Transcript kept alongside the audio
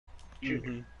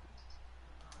Mm-hmm.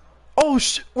 Oh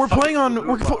we're playing on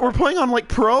we're playing on like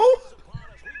pro.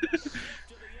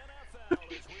 That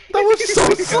was so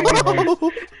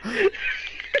slow.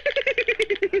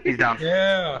 He's down.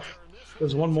 Yeah.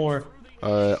 There's one more.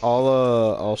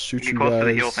 I'll shoot Get you close guys. to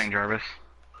the heal thing, Jarvis.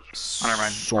 Oh, never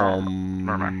mind.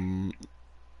 Never mind.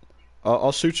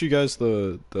 I'll shoot you guys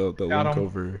the Got link him.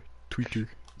 over Twitter.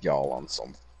 Y'all on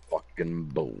some fucking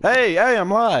bull. Hey,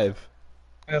 I'm live.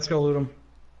 Let's go loot him.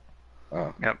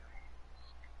 Oh. Yep.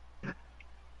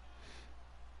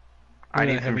 I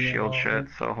need some shield shit,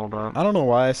 so hold up. I don't know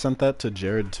why I sent that to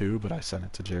Jared too, but I sent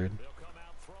it to Jared.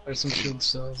 There's some shield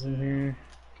cells in here.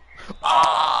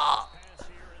 Oh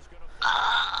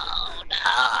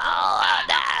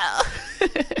no!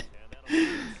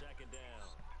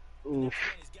 Oof.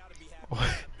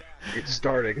 It's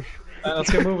starting. Let's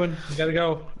get moving. We gotta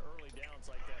go.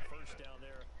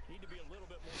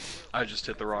 I just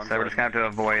hit the wrong So we're just gonna have to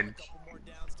avoid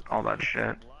all that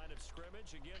shit.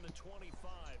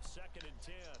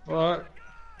 What?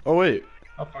 Oh wait.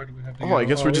 How far do we have to Oh, go? I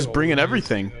guess we're we just have a bringing ways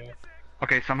everything. to go.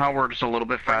 Okay, somehow we're just a little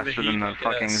bit faster than the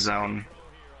fucking yes. zone.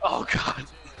 Oh god.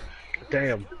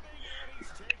 Damn.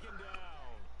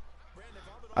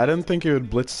 I didn't think it would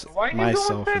blitz Why are you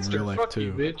myself going in faster? real life Fuck too.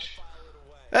 you, bitch.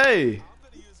 Hey!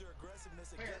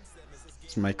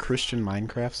 It's my Christian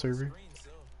Minecraft server.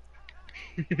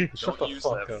 Shut Don't the use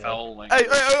fuck that up. foul language.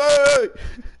 Hey!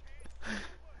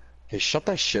 Hey, shut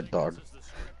that shit, dog.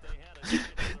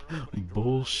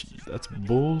 Bullshit. That's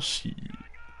bullshit.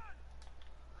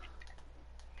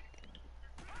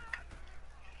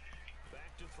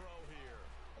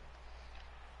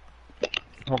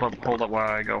 Hold up while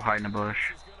I go hide in a bush.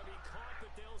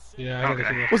 Yeah, I gotta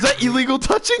Okay. do Was that illegal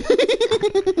touching?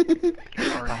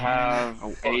 I have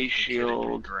a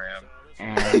shield Graham.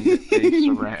 and a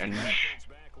syringe.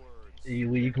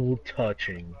 Illegal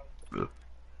touching.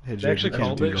 Hey, They actually you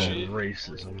called can't that do shit?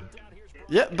 Racism.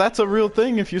 Yeah, that's a real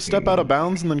thing. If you step out of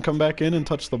bounds and then come back in and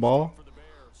touch the ball.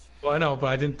 Well, I know, but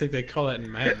I didn't think they'd call that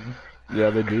in Madden. Yeah,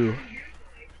 they do.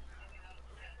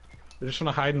 They just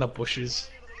wanna hide in the bushes.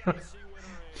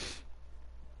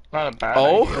 Not a bad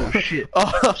Oh, idea. Oh shit.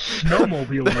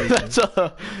 Snowmobile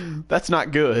Snowmobile racing. that's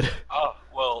not good. Oh,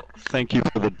 well, thank you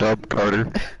for the dub,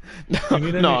 Carter. You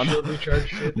need any No, shield recharge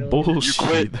shit, Dylan?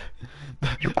 bullshit.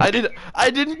 I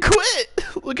didn't quit.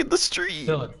 Look at the stream.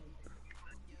 Dylan,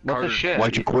 What Carter, the shit?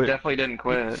 why'd you quit? Definitely didn't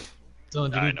quit.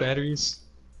 Dylan, do you I need know. batteries?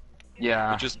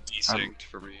 Yeah. It just desynced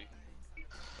for me.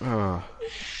 Uh,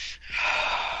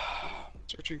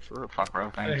 Searching for a Fuck, bro.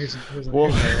 Yeah, Thanks. here's a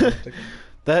Well, here's a-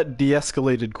 that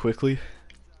de-escalated quickly.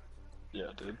 Yeah,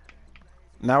 dude.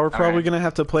 Now we're probably Alright. gonna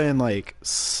have to play in like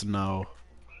snow.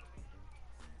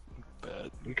 Bad.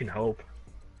 You can hope.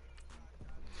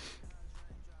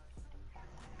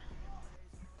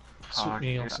 Swoop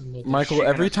me on some little- Michael, Shit,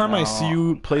 every it's time I snow. see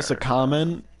you place a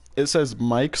comment, it says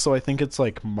Mike, so I think it's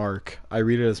like Mark. I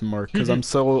read it as Mark because I'm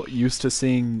so used to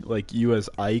seeing like you as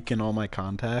Ike in all my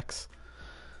contacts.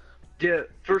 Yeah,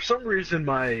 for some reason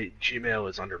my Gmail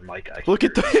is under Mike. Look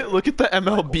at the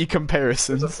MLB There's a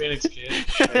comparisons. Phoenix kid.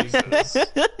 Jesus.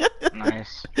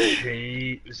 Nice.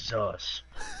 Jesus.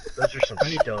 Those are some I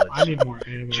studs. need more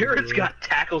ammo. Jared's got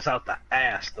tackles out the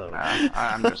ass though.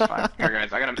 I'm just fine. Here,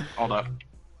 guys, I gotta hold up.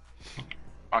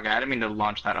 Okay, I didn't mean to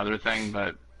launch that other thing,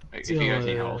 but if you guys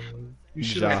need help, You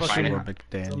should have Joshua fucking done this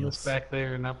McDaniels. back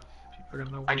there, and now people are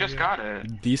gonna know. I where just we got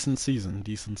it. Decent season,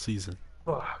 decent season.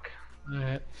 are. Fuck.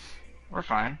 Alright. We're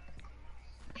fine.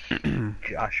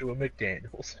 Joshua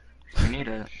McDaniels. We need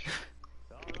it.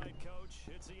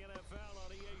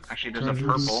 Actually, there's a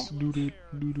purple.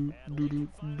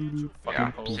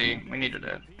 Yeah, see, we needed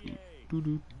it.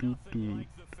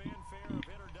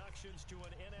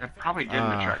 It probably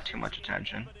didn't attract too much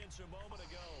attention.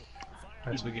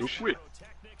 That's what we get. Quick.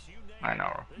 I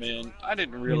know. Man, I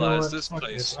didn't You know realize what? this Fuck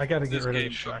place. this. I gotta get This rid of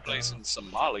game the took place shotgun.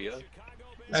 in Somalia.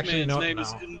 This Actually, man's no, name no.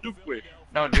 is Ndukwe.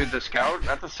 No, dude, the scout,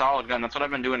 that's a solid gun. That's what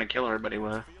I've been doing to kill everybody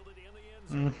with.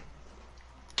 Mm.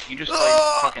 You just, like,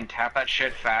 fucking tap that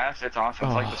shit fast. It's awesome.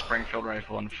 It's like the Springfield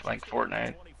rifle in, like,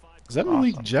 Fortnite. Is that Awesome.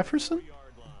 Malik Jefferson?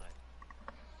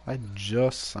 I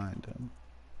just signed him.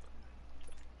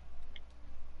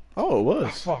 Oh, it Oh,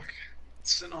 was. fuck.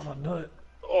 It's sitting on my nut.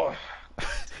 Oh. Why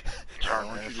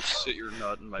don't you just sit your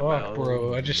nut in my Fuck, mouth?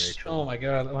 bro. I just. Oh my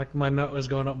god. Like my nut was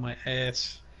going up my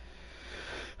ass.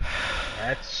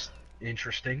 That's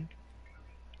interesting.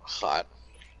 Hot.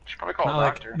 Should probably call Not a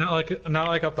like, doctor. not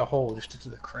like up the hole, just into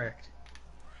the crack.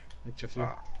 Make you feel.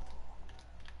 Oh.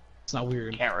 It's not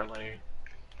weird. Can't relate.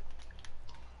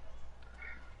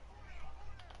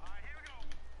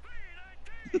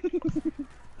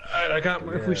 Alright, I got.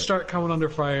 If we Yeah. start coming under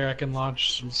fire, I can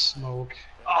launch some smoke.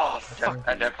 Oh, fuck.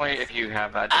 Definitely, if you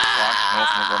have that, just launch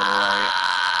smoke and go to the right.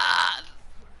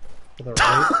 For the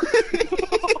right.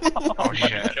 Oh,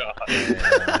 shit.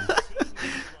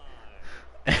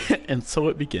 Yeah. And so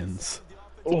it begins.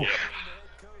 Oof.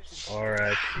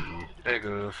 R.I.P. Big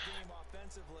oof.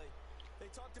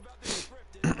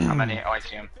 How many? Oh, I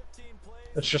see him.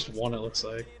 That's just one. It looks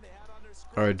like.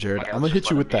 All right, Jared, Okay, I'm let's gonna just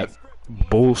hit you let with it that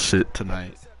bullshit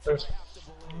tonight. There's.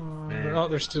 Man. Oh,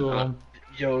 there's two of them.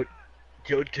 Yo,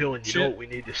 Dylan, you Shit. know what we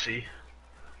need to see?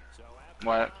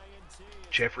 What?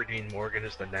 Jeffrey Dean Morgan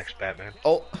is the next Batman.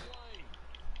 Oh,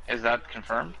 Is that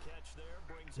confirmed?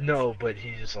 No, but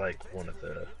he's like one of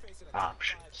the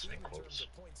options, in quotes.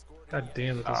 God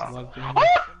damn, that does a lot of damage.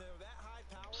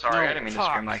 Sorry, No, I didn't mean to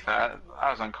fuck. scream like that.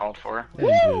 I was uncalled for.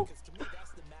 yeah, you did.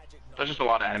 There's just a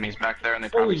lot of enemies back there, and they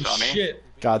probably Holy saw me. shit!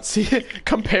 God, see,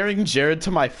 comparing Jared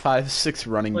to my 5'6"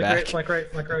 running back. Flank right.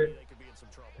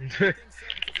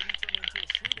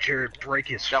 Jared, break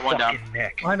his Got one fucking down.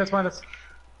 neck. Behind us. Dylan,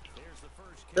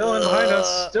 behind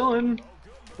us. Dylan,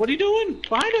 what are you doing?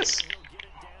 Behind us.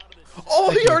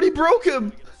 Oh, he already broke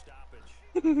him.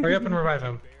 Hurry up and revive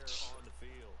him.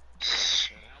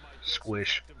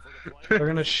 Squish. They're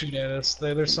gonna shoot at us.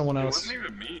 There's someone It else. wasn't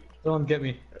even me. Dylan, get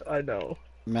me. I know.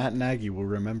 Matt Nagy will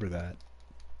remember that.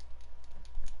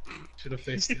 Should have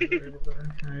faced the other way over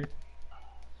there. Alright.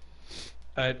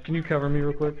 Alright, can you cover me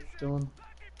real quick, Dylan?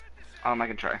 I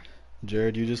can try.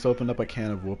 Jared, you just opened up a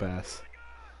can of whoop ass.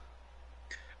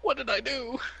 What did I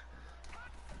do?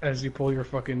 As you pull your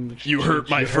fucking. You hurt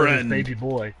my You hurt his friend. baby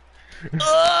boy.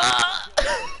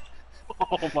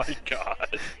 Oh my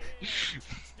god.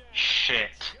 Shit.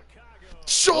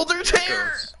 Shoulder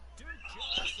tear.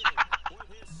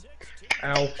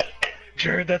 Ow.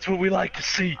 Jared, that's what we like to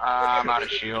see. I'm out of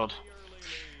shield.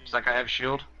 Does that guy have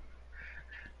shield?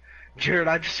 Jared,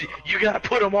 I just see. You gotta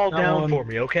put them all down one. for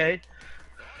me, okay?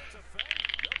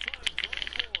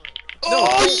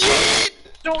 Oh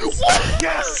yeah!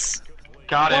 Yes!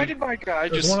 Got Why him. did my guy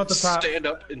There's just one at the top. stand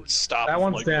up and stop That him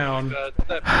one's like down.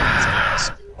 That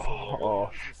man's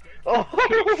Oh.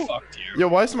 fucked you. Yo,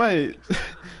 why is my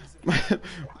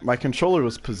my controller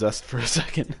was possessed for a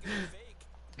second?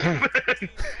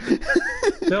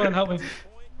 Dylan, help me.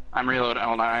 I'm reloading.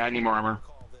 Hold on, I need more armor.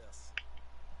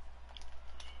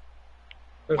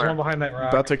 There's Where? one behind that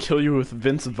rock. About to kill you with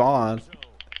Vince Vaughn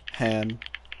hand.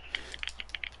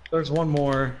 There's one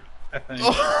more, I think.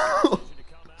 Oh.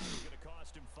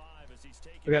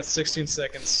 We got 16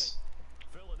 seconds.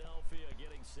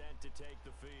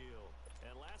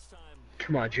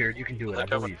 Come on, Jared, you can do it, I Like,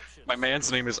 believe. my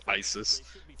man's name is ISIS.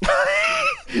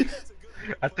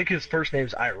 I think his first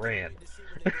name's Iran.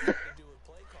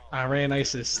 Iran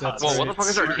ISIS. That's Well, what right. the fuck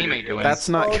is our teammate doing? That's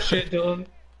not. Oh shit, Dylan.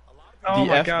 Oh The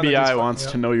my God, that FBI just wants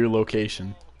fucked to me up. know your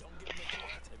location.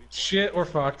 Shit, we're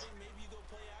fucked.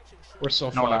 We're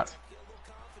so No, we're fucked.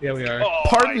 Yeah, we are. Oh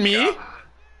Pardon my me? God.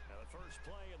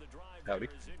 Howdy.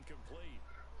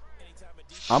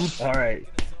 Alright.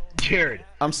 Jared,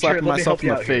 I'm slapping Jared, let me myself help in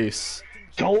you the out here. face.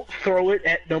 don't throw it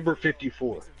at number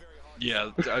 54.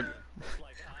 Yeah,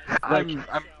 I'm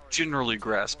generally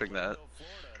grasping that.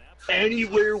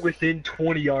 Anywhere within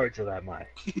 20 yards of that mic.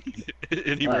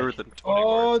 Anywhere Like- within 20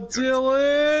 Oh, words.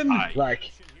 Dylan! Hi.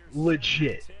 Like,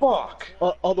 legit. Fuck!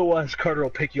 Otherwise, Carter will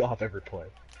pick you off every play.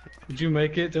 Did you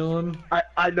make it, Dylan?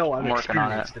 I know I'm I'm working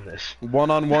on experienced in this.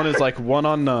 One-on-one is like one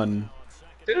on none.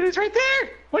 Dude, he's right there!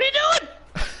 What are you doing?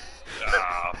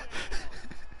 Ah,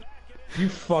 You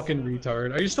fucking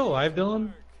retard. Are you still alive,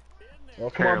 Dylan? Well,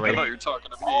 come on, Barely. I baby. thought you were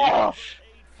talking to me. Oh,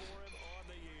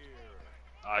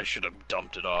 I should have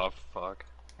dumped it off. Fuck.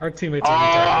 Our teammates are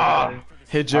Ah! retarded.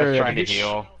 Hey I was trying Jared, to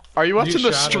heal. are you watching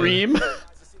the shot her. stream?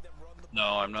 No,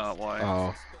 I'm not. Why?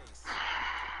 Oh.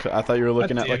 I thought you were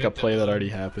looking God at like damn a it, play that Dylan. already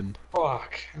happened.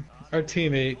 Fuck. Our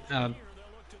teammate.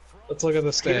 Let's look at the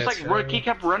He stats. just right? he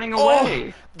kept running Oh,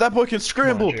 away. that boy can come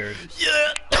scramble. on, Jared.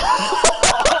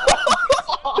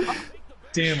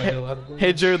 Damn, I did a lot of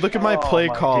Hey Jared, look at my play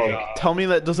my call. God. Tell me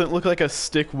that doesn't look like a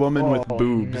stick woman with Oh,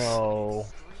 boobs. No.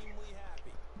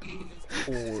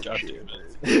 Poor God Jared.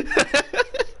 damn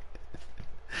it.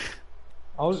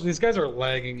 These guys are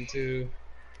lagging too.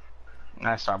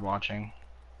 I stopped watching.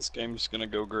 This game's gonna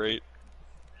go great.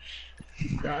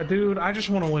 Dude, I just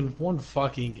want to win one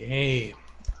fucking game.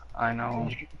 I know.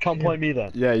 Come play me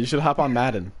then. Yeah, you should hop on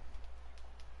Madden.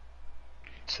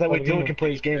 So that way Oh, Dylan yeah. can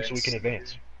play his game so we can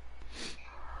advance.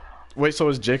 Wait, so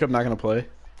is Jacob not gonna play?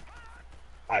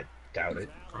 I doubt it.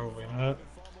 Probably not.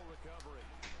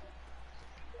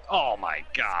 Oh my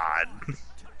god.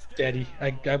 Daddy,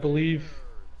 I believe.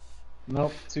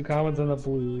 Nope, 2 commons and a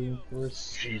blue.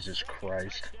 Where's... Jesus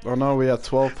Christ. Oh no, we have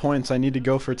 12 points. I need to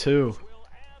go for 2.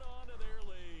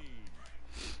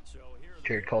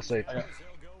 Jared, call safe. I got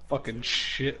fucking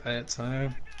shit that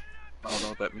time. I don't know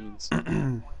what that means.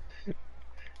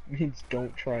 Means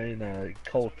don't try and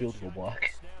call a field goal block.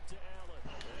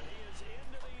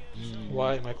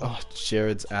 Why, Michael? Oh,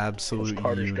 Jared's absolute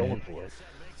Carter's unit. going for it.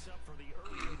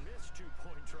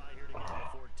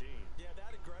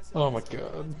 Oh my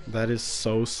god. That is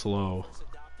so slow.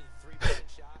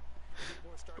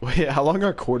 Wait, how long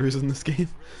are quarters in this game?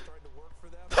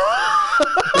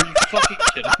 Are you fucking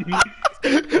kidding me?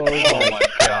 Oh my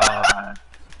god.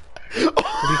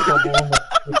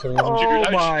 Oh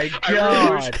my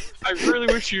god! I really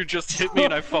wish you just hit me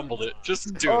and I fumbled it.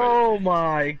 Just do it. Oh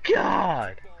my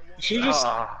god! She just,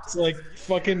 it's like,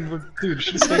 fucking, dude,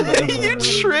 she stayed in the You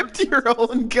tripped your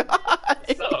own guy!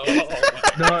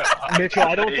 No, Mitchell,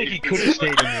 I don't think he could have stayed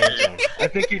in the end zone. I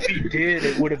think if he did,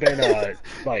 it would have been,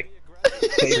 like,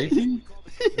 safety.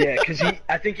 Yeah, because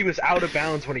I think he was out of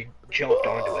bounds when he jumped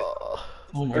onto it.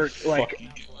 Oh my Or, like, fucking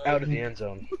out of the end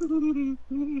zone.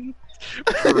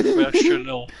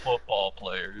 Professional football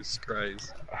players,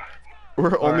 Christ.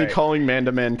 We're only Alright. calling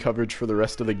man-to-man coverage for the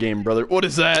rest of the game, brother. What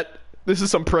is that? This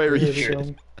is some prairie Yeah,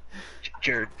 shit.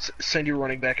 Jared, send your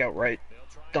running back out right.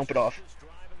 Dump it off.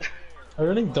 Are you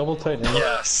running double tight end?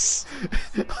 Yes.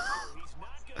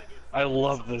 I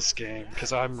love this game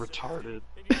because I'm retarded.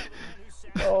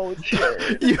 Oh,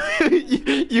 Jared.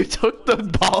 You took the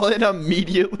ball and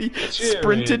immediately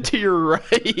sprinted to your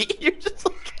right. You're just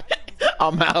like,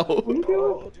 I'm out.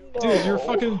 Dude, your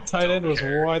fucking tight end was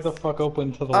wide the fuck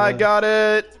open to the I left. got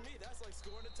it.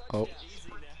 Oh,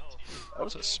 That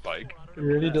was a spike. You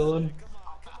ready, Dylan?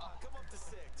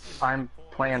 I'm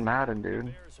playing Madden,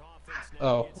 dude.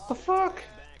 Oh. What the fuck?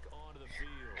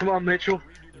 Come on, Mitchell.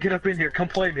 Get up in here. Come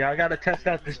play me. I gotta test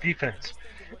out this defense.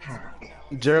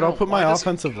 Jared, I'll put my Why does-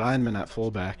 offensive lineman at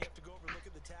fullback.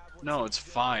 No, it's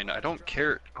fine. I don't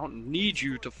care. I don't need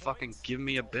you to fucking give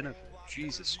me a benefit.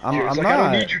 Jesus. I'm Jared's like, not.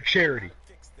 I don't need your charity.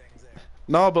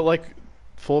 No, but like,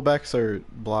 fullbacks are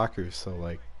blockers, so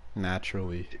like,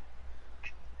 naturally.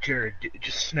 Jared,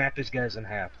 just snap his guys in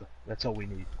half. That's all we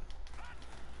need.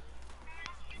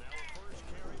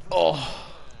 Oh.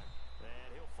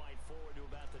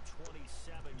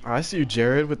 I see you,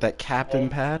 Jared, with that captain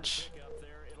patch.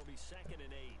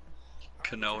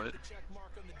 Canoe it.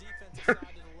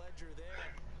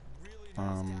 I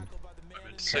meant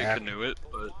to say canoe it,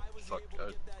 but fuck,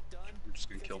 I'm just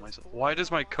gonna kill myself. Why does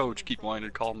my coach keep wanting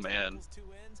to call man?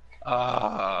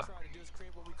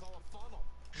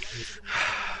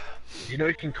 You know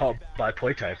you can call by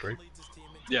play type, right?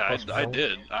 Yeah, I no?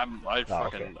 did. I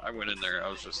fucking, okay. I went in there. I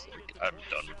was just like, I'm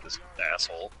done with this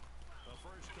asshole.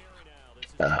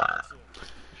 Fuck.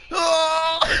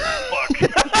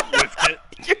 Whiffed it.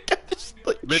 You just,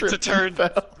 like, Meant to tripped turn. and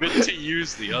fell. Meant to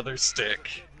use the other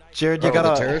stick. Jared, you Oh, the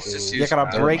gotta, terrorists just you used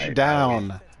gotta break dynamite.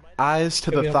 down. Eyes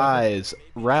to Give me the a thighs.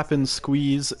 Wrap and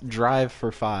squeeze. Drive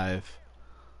for 5.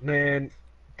 Man,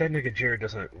 that nigga Jared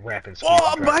doesn't rap and squeeze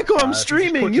Oh, and drive Michael, for I'm five. He just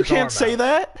streaming. puts You his can't arm say out.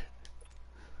 that.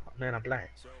 Man, I'm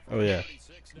black. Oh yeah.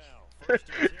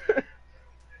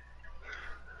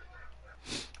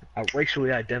 I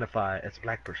racially identify as a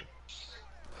black person.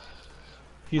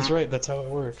 He's right, that's how it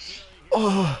works.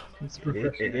 Oh. It's It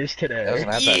perfect. is today. Doesn't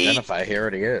have to identify. He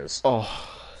already is. Oh.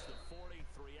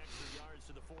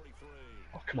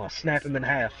 Oh, come on, snap him in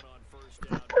half.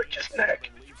 Break his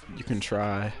neck. You can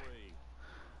try.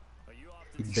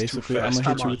 Basically, too I'm fast gonna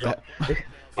hit for you with my that.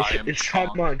 I am It's Todd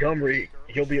strong. Montgomery.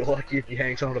 You'll be lucky if he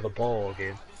hangs onto the ball all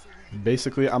game.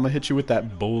 Basically, I'm gonna hit you with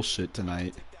that bullshit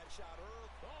tonight.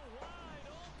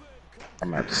 I'm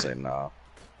gonna have to say no.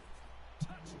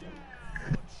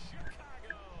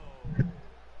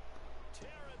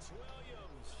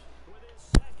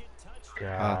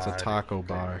 Ah, it's a God. taco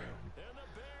bar.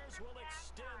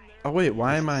 Oh wait,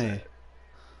 why am I?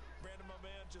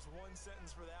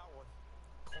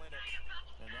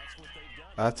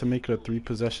 I have to make it a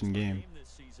 3-possession game.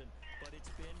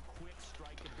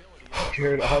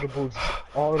 Jared, audible.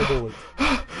 Call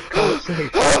it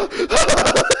safe.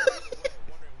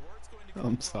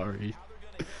 I'm sorry.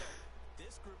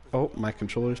 Oh, my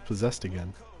controller's possessed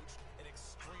again.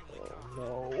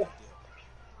 No.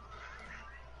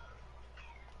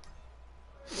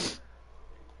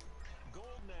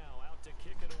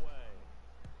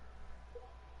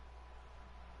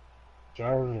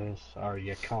 Jarvis, are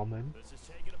you coming?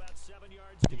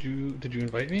 Did you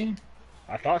invite me?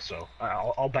 I thought so.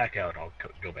 I'll back out. I'll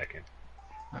go back in.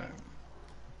 Alright.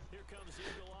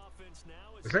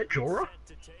 Is that Jorah?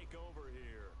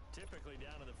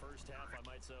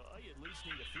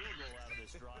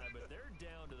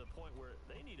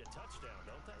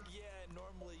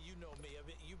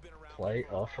 play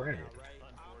a friend.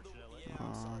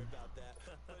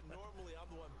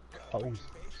 Cozy.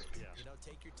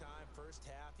 Take your time. First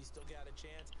half, you still got a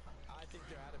chance. I think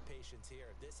they're out of patience here.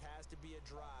 This has to be a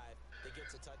drive that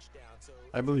gets a touchdown. So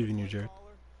I believe in you, Jared.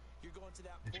 you're going to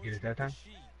that Did you get it that time?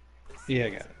 Yeah, I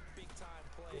got it. big time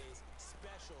plays,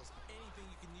 specials, anything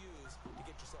you can use to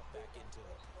get yourself back into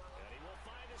it.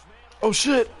 Oh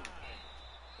shit!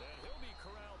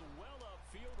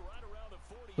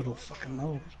 Little fucking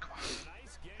nose.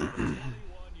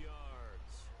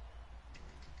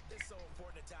 It's so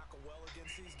important to tackle well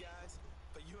against these guys,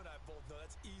 but you and I both know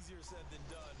that's easier said than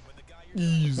done when the guy you're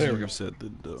Easier said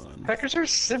than done. Packers are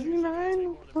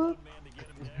 79? What?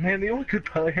 Man, the only good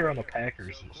player on the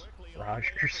Packers is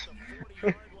Rodgers.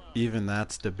 Even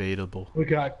that's debatable. We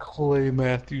got Clay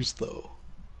Matthews, though.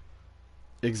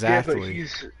 Exactly. Yeah,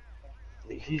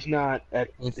 but he's not at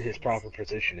his proper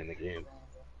position in the game.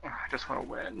 I just want to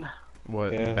win.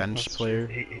 What, Yeah, bench that's player?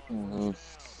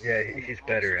 He's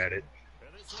better at it.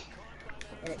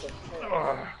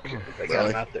 They got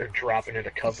him out there dropping into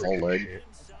coverage Full and leg. shit.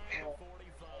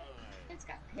 It's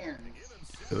got pins.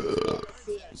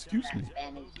 Excuse me.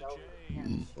 Bandaged over the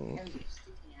pins. Pins are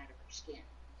sticking out of her skin.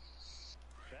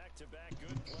 Back-to-back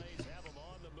good plays have him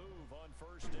on the move on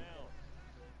first down.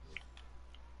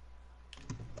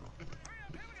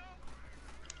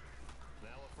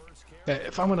 Hey,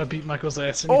 if I'm gonna beat Michael's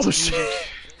ass, Oh shit!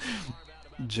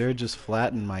 Jared just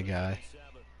flattened my guy.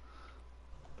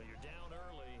 But you're down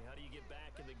early. How do you get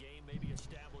back in the game? Maybe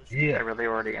establish I Yeah, really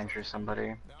already injured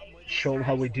somebody. show him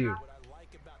how we do.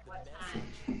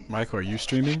 Michael, are you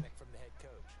streaming?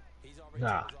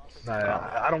 Nah,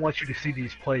 I don't want you to see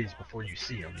these plays before you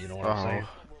see them. You know what I'm saying?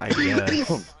 I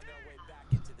guess.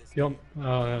 Yep.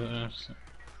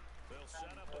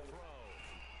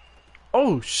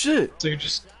 Oh shit! So you're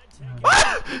just.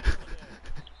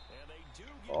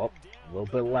 Oh, a little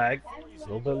bit lag. A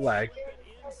little bit lag.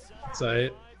 Say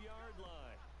it.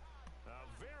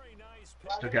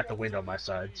 Still got the wind on my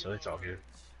side, so it's all good.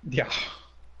 Yeah.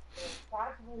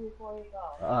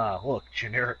 Look,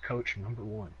 generic coach number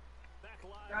 1.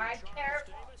 Drive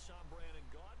careful.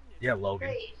 Yeah, Logan.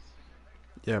 Please.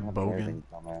 Yeah, Bogan.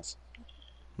 Dumbass.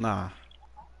 Nah.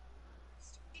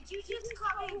 Did you just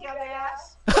call me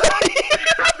dumbass?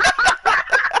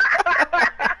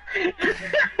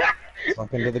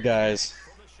 Talking to the guys.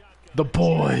 The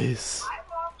boys! I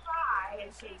won't cry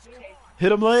and see you.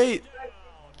 Hit him late!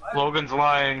 Logan's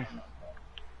lying.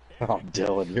 Oh,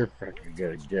 Dylan, you're freaking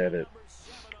gonna get it.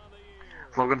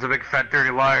 Logan's a big fat dirty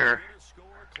liar.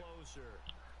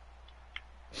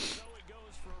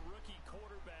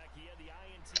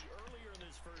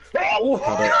 What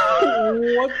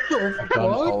the I'm done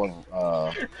calling,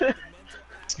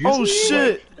 Oh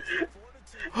shit!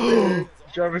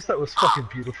 Jarvis, that was fucking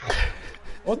beautiful.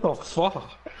 What the fuck?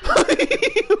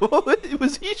 What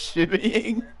was he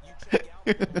shimmying?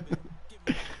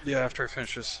 Yeah, after I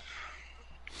finish this.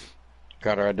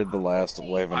 Carter, I did the last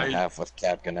wave and a half with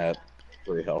Capcanet.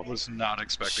 Pretty I helpfful. was not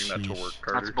expecting that to work, That's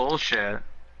Carter. bullshit.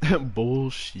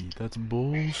 Bullshit. That's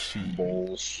bullshit.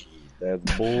 Bullshit.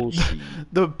 That's bullshit.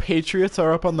 The Patriots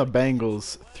are up on the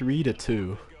Bengals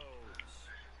 3-2.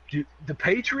 Dude, the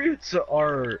Patriots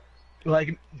are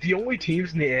like the only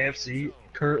teams in the AFC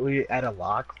currently at a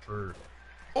lock for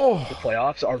the Oh,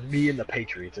 playoffs are me and the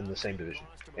Patriots in the same division,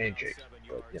 and Jake.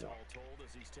 But you know,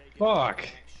 Fuck.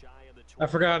 I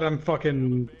forgot I'm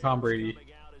fucking Tom Brady.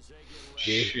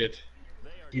 Yeah. Shit.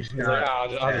 he's I was like,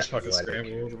 not. I'll just fucking athletic.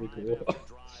 scramble. It'll be cool.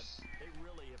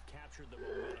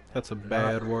 that's a Not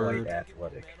bad quite word.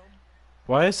 athletic.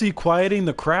 Why is he quieting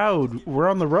the crowd? We're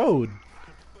on the road.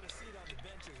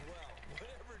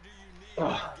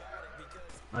 Oh,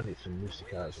 I need some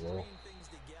Musica as well.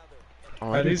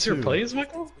 Oh, I Are do these your too. plays,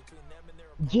 Michael?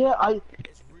 Yeah,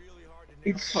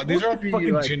 it's Oh, these supposed are to be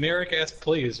fucking like, generic ass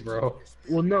plays, bro.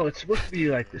 well, no, it's supposed to be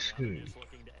like the scheme.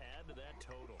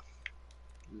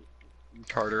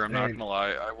 Carter, I'm not Hey, gonna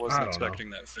lie, I I wasn't don't know. expecting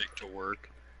that fake to work.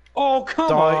 Oh, come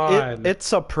Dog, on. it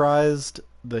surprised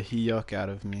the yuck out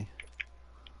of me.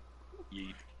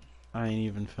 Yeet. I ain't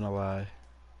even finna lie.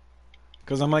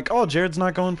 Cause I'm like, oh, Jared's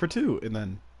not going for 2, and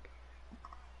then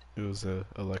it was a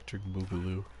electric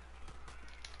boogaloo.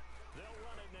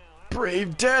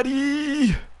 Brave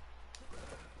Daddy!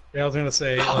 Yeah, I was gonna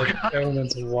say, like,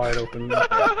 everyone's wide open.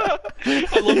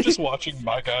 I love just watching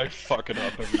my guy fuck it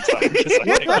up every time. 'Cause I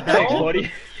take the Hey, ball.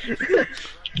 buddy.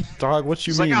 Dog, what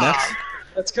you It's like, mean?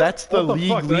 That's That's the what league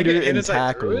fuck? Did I leader get hit in as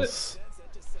I threw it? tackles.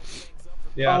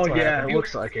 Yeah, Oh that's what yeah, happened. it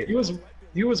looks like it.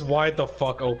 He was wide the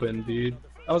fuck open, dude.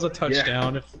 That was a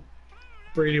touchdown if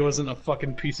Brady wasn't a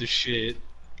fucking piece of shit.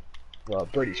 Well,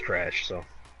 Brady's trash, so.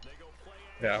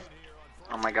 Yeah.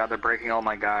 Oh my god, they're breaking all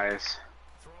my guys.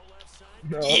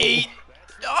 No. Yeet.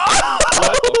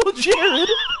 Oh, Jared!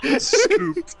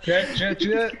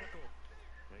 Jet.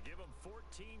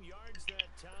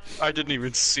 I didn't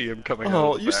even see him coming out.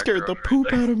 Oh, of the you scared the background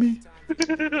poop out of me.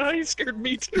 He scared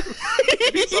me too.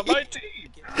 He's on my team.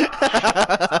 That's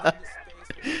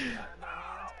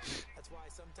why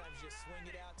sometimes you swing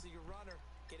it out to your runner,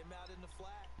 get him out in the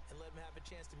flat, and let him have a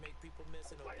chance to make people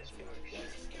miss an open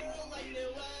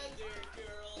field.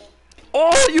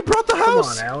 Oh, you brought the Come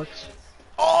house! on, Alex.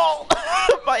 Oh,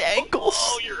 my ankles!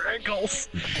 Oh, your ankles.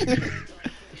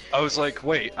 I was like,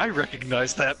 wait, I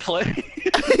recognize that play.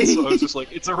 So I was just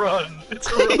like, it's a run. It's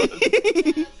a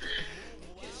run.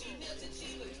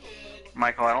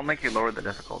 Michael, I don't think you lowered the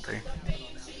difficulty.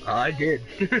 I did.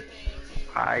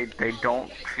 They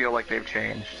don't feel like they've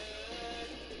changed.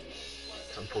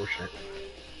 It's unfortunate.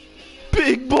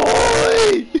 Big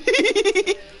boy!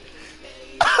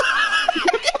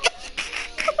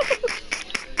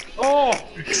 Oh,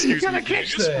 Excuse me, gotta did you catch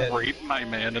just that. rape my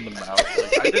man in the mouth?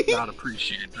 Like, I did not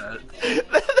appreciate that.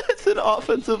 That's an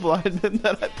offensive lineman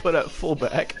that I put at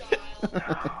fullback.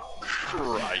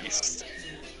 Christ.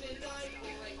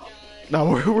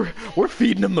 No, we're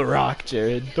feeding him the rock,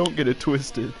 Jared. Don't get it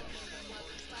twisted.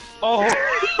 Oh,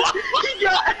 He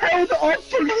got held up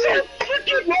for so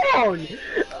freaking long!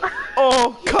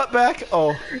 Oh, cut back.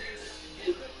 Oh,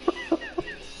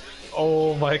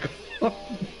 oh my god.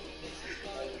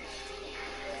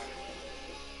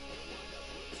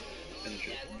 Finish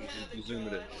it. You zoom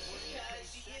it in.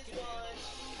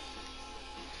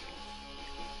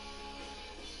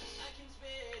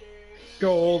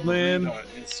 Go, old man. No,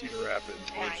 it's Cedar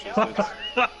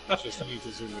Rapids. It's just you need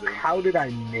to zoom it in. How did I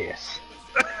miss?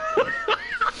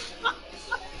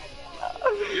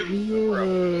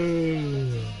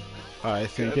 I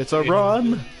think it's a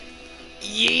run.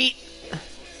 Yeet.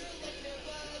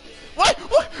 What?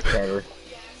 What? Carter.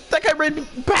 That guy ran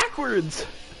backwards.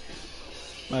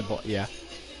 My ball. Yeah.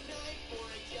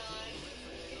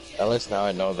 At least now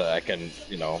I know that I can,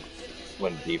 you know,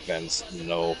 win defense,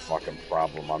 no fucking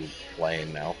problem. I'm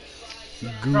playing now.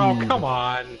 Oh, come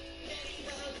on.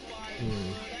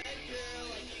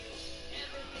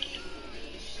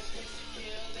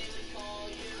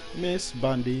 Miss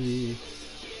Bundy.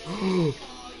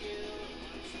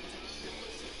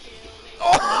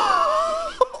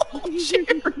 Oh,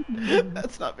 Jared.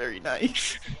 That's not very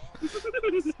nice.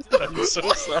 I'm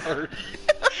so sorry.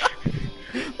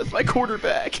 That's my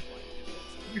quarterback.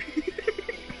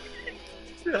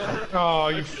 Oh,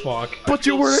 you fuck. But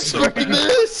you weren't So expecting bad.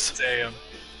 this. Damn.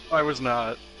 I was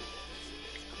not.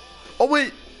 Oh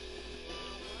wait.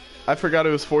 I forgot it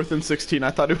was 4th and 16.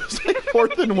 I thought it was like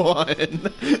 4th and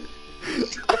 1.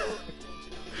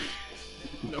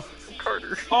 No,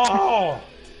 Carter. Oh,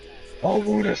 Oh,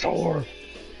 Lunasaur!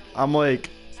 I'm like,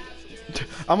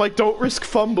 don't risk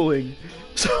fumbling.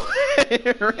 So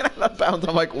I ran out of bounds.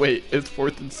 I'm like, wait, it's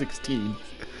 4th and 16.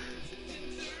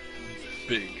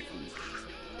 Big oof.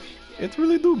 It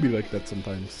really do be like that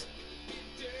sometimes.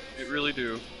 It really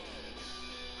do.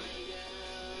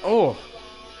 Oh,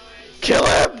 kill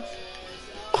him!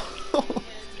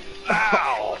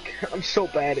 Ow! I'm so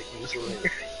bad at using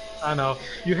it. I know.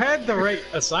 You had the right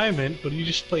assignment, but you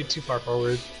just played too far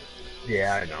forward.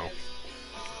 Yeah, I know.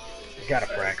 You gotta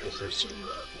practice this.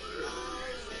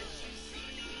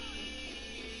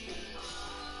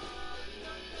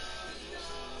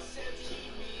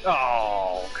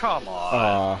 Oh, come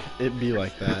on. It'd be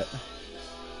like that.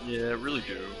 Yeah, really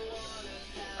do.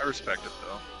 I respect it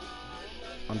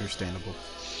though. Understandable.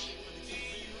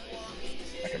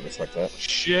 I can respect that.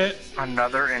 Shit.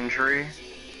 Another injury.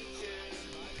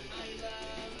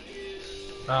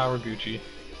 Ah, we're Gucci.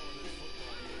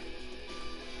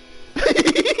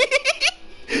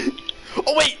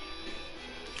 Oh wait!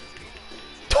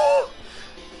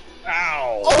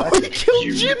 Ow! Oh, he killed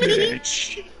You Jimmy!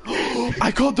 bitch.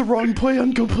 I called the wrong play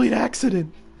on complete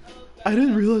accident. I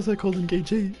didn't realize I called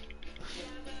Engage 8.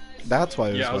 That's why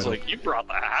it was Yeah, I was vital. like, you brought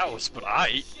the house, but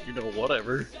you know,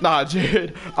 whatever. Nah,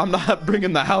 Jared, I'm not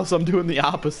bringing the house. I'm doing the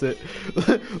opposite.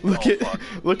 look Oh, at fuck.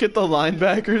 look at the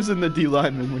linebackers and the D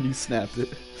linemen when you snapped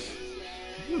it.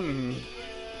 Hmm.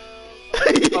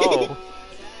 Oh.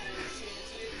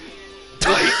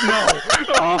 Wait, no.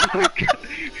 Oh my god.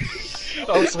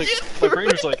 I was like, my brain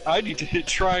was like, I need to hit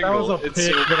That triangle. was a and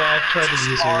pick so that I tried to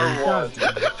use here. God R1.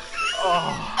 damn it.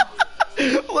 Oh.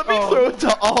 Let me throw it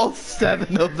to all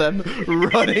 7 of them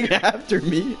running after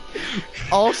me.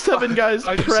 All 7 guys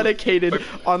I just- predicated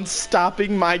on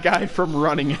stopping my guy from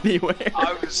running anywhere.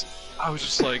 I was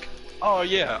just like, oh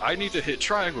yeah, I need to hit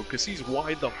triangle because he's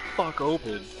wide the fuck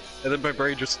open. And then my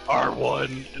brain just R1.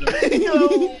 And I'm like,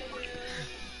 no!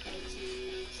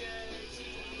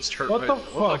 Just hurt What my- the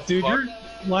fuck, dude? Your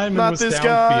lineman Not was this downfield.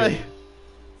 guy.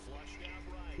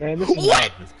 Man, this is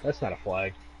not, that's not a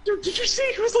flag. Dude, did you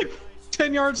see? He was like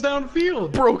 10 yards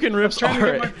downfield. Broken ribs. Trying to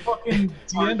get my Alright. fucking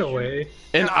end away.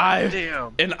 An eye.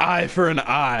 Damn. An eye for an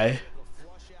eye.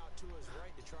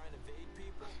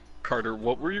 Carter,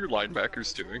 what were your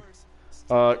linebackers doing?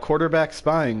 Quarterback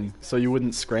spying, so you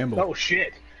wouldn't scramble. Oh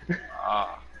shit.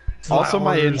 Ah. Also,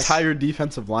 my Flowers. entire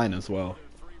defensive line as well.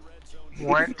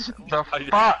 What the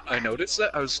I noticed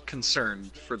that. I was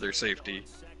concerned for their safety.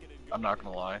 I'm not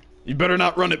gonna lie. You better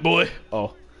not run it, boy.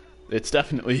 Oh, it's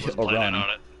definitely a Planning run. on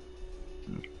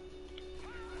it.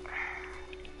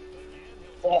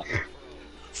 Oh,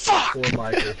 Fuck! poor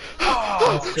Michael.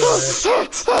 Oh,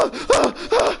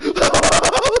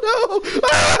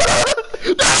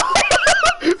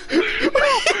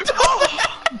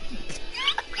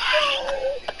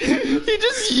 He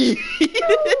just yeeted.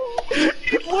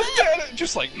 He looked at it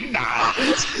just like, nah.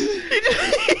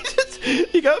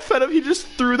 He got fed up. He just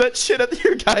threw that shit at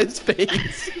your guy's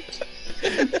face.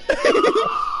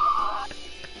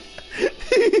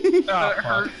 That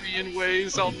hurt me in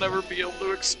ways I'll never be able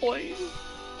to explain.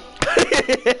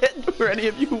 Were any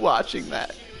of you watching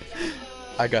that?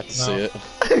 I got to see No.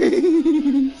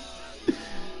 it.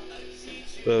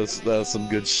 That was some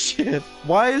good shit.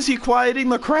 Why is he quieting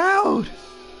the crowd?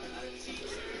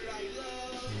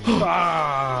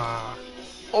 Ah.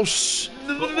 Oh sh!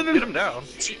 Get him down.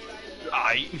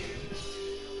 I.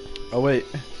 Oh wait,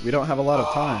 we don't have a lot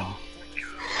of time.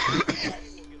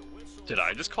 Did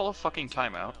I just call a fucking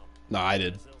timeout? No, I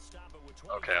did.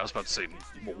 Okay, I was about to say,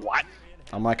 what?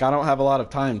 I'm like, I don't have a lot of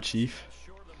time, Chief.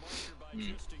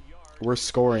 We're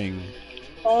scoring.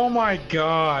 Oh my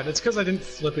god. It's because I didn't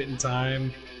flip it in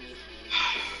time.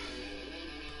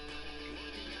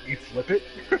 You flip it?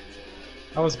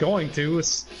 I was going to.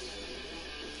 It's...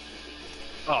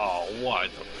 Oh, what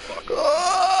the fuck?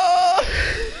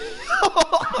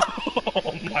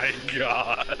 Oh my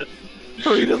god.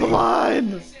 Hurry to the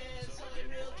line!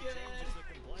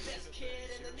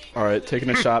 Alright, taking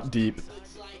a shot deep.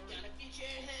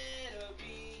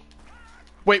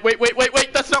 Wait,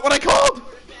 that's not what I called!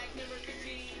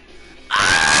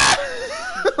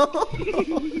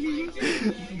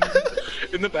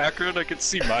 In the background, I could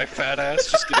see my fat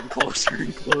ass just getting closer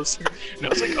and closer. And I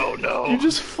was like, oh no. You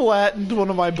just flattened one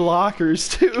of my blockers,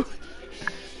 too.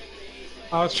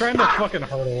 I was trying to fucking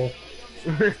hurdle.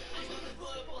 It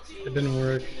didn't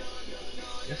work.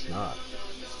 Guess not.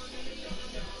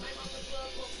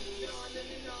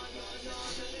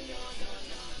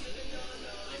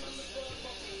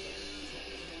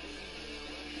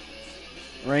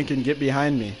 Rankin, get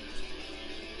behind me.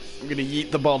 I'm gonna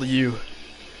yeet the ball to you.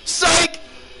 Psych!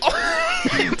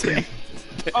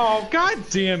 Oh, god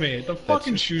damn it. The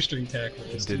fucking shoestring tackle.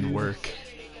 It didn't work.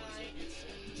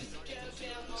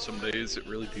 Some days it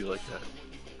really be like that.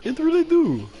 It really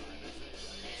do.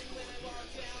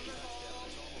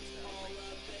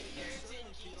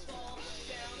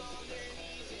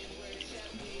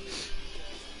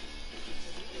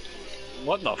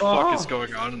 What in the fuck is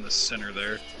going on in the center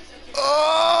there?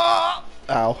 Oh!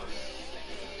 Ow.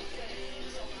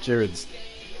 Jared's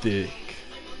dick.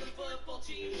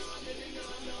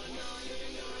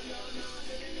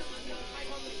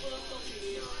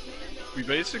 We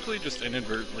basically just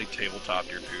inadvertently tabletopped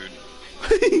your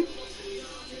dude.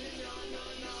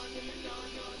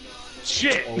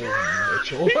 Shit! Oh,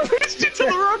 Mitchell. He pushed it to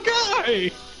the wrong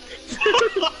guy!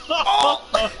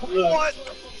 What?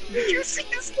 Did you see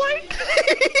his leg?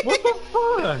 What the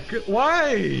fuck?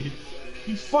 Why?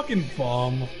 You fucking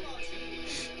bum.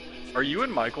 Are you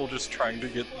and Michael just trying to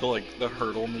get the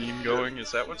hurdle meme going?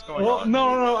 Is that what's going Well, on?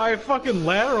 no, I fucking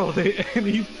lateraled it and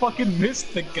he fucking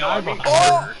missed the guy I mean,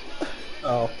 behind me.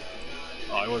 Oh.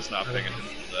 Oh, I was not paying attention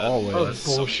to that. Always. That was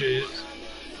bullshit.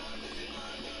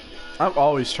 I'm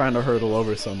always trying to hurdle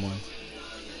over someone.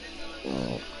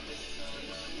 Oh.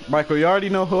 Michael, you already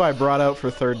know who I brought out for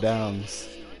third downs.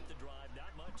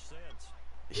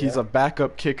 He's a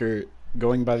backup kicker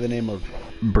going by the name of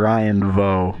Brian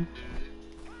Vo.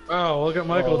 Oh, look at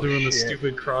Michael Oh, doing the shit.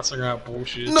 stupid crossing route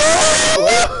bullshit. No!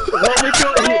 Well,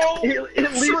 Mitchell,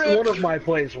 at least one of my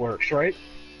plays works, right?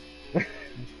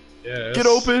 Yes. Get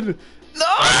open! No!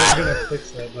 I'm gonna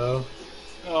fix that though.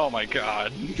 Oh my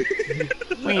god.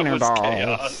 Wiener That was balls.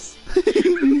 chaos.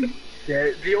 Yeah,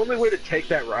 the only way to take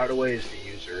that route away is to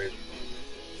user it.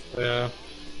 Yeah.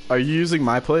 Are you using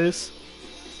my plays?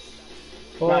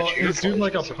 Well, Not your he's doing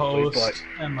like a specifically, post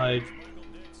and like,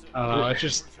 I don't know, it's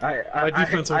just, I my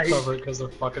defense will I- cover it because they're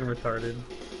fucking retarded.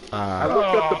 I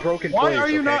looked up the broken Why plays. are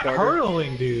you okay, not Carter?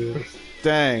 hurtling, dude?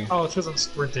 Dang. Oh, it's because I'm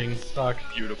sprinting. Fuck.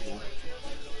 Beautiful.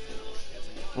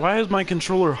 Why is my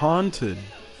controller haunted?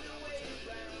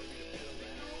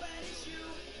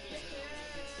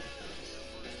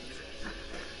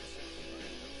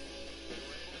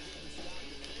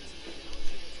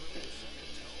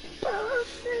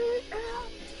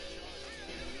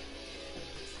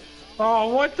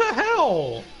 Oh, what the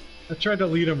hell? I tried to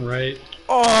lead him right.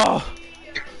 Oh!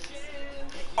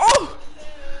 Oh!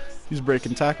 He's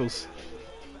breaking tackles.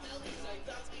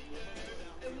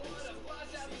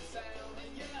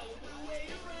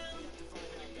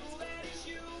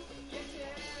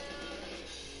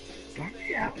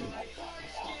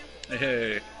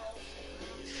 Hey.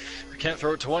 I can't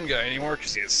throw it to one guy anymore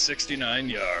because he has 69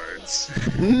 yards.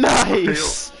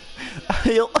 Nice!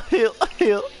 Heal.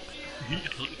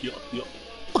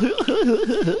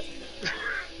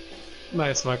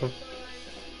 Nice, Michael.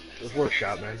 It was worth a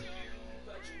shot, man.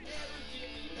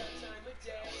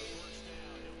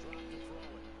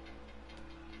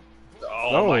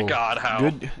 Oh my god,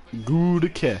 how?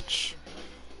 Good catch.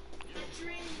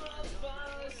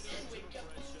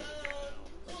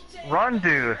 Run,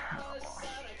 dude.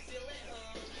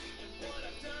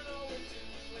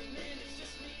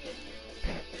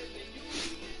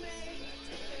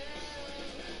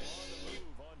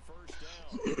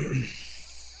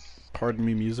 Pardon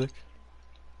me, music.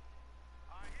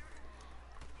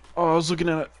 Oh, I was looking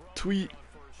at a tweet.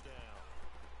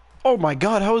 Oh my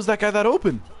god, how is that guy that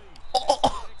open?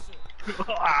 Oh.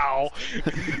 Ow!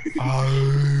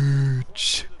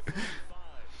 Ouch.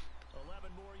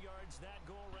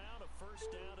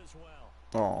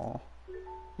 Oh,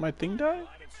 my thing died?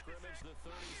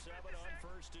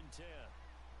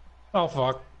 Oh,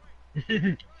 fuck.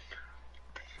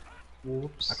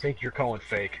 Whoops. I think you're calling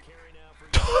fake.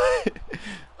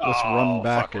 Let's run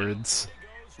backwards.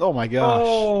 Oh my gosh.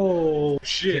 Oh, Did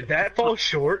shit. that fall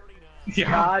short? Yeah.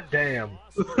 God damn.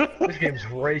 This game's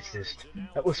racist.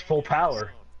 That was full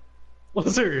power.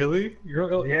 Was it really?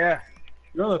 Yeah.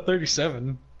 You're on the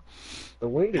 37. The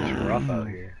wind is rough out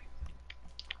here.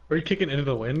 Are you kicking into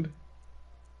the wind?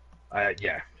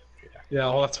 Yeah. Yeah,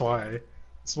 well, that's why.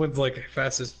 This wind's like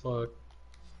fast as fuck.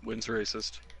 Wind's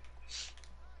racist.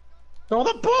 Oh,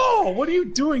 the ball! What are you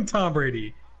doing, Tom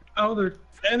Brady?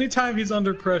 Anytime he's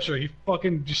under pressure, he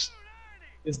fucking just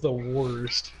is the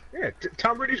worst. Yeah,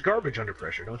 Tom Brady's garbage under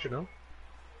pressure, don't you know?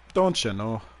 Don't you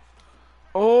know?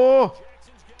 Oh!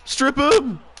 Strip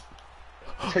him!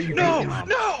 That's how you beat No! Tom.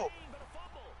 No!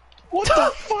 What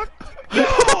the fuck?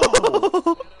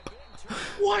 No!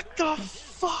 What the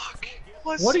fuck?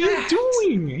 What are you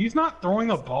doing? He's not throwing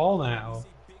the ball now.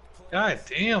 God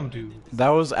damn, dude. That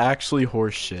was actually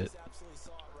horse shit.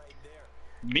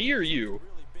 Me or you?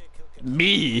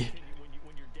 Me!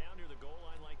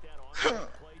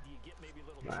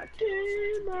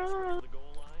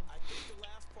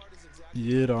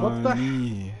 Get on the-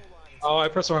 me. Oh, I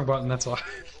pressed the wrong button, that's why.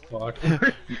 Fuck.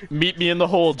 Meet me in the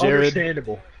hole, Jared.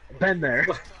 Understandable. Been there.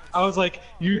 I was like,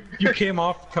 you came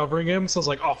off covering him, so I was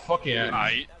like, oh, fuck yeah.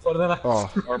 But then Oh.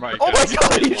 Or my Oh my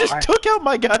god, you I- just took out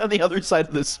my guy on the other side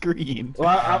of the screen. Well,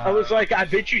 I was like, I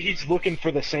bet you he's looking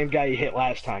for the same guy he hit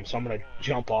last time, so I'm gonna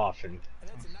jump off and.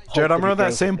 Jared, I'm hope running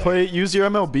that he same throws play. Use your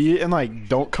MLB and like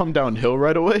don't come downhill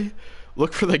right away.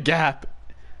 Look for the gap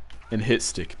and hit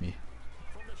stick me.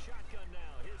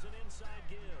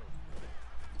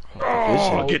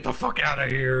 Oh, get the fuck out of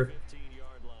here.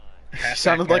 You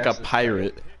sounded like a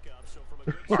pirate.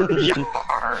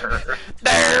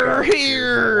 They're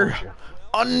here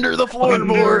under the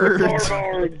floorboards.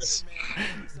 floorboards.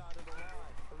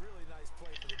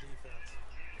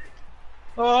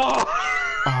 Oh!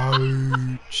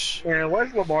 Ouch. Man,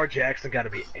 why's Lamar Jackson got to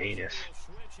be anus?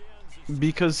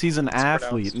 Because he's an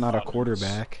athlete, not a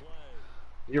quarterback.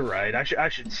 You're right. I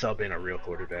should sub in a real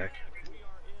quarterback.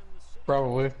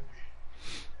 Probably.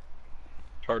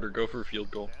 Harder, go for a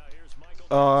field goal.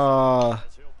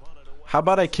 How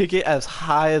about I kick it as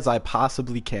high as I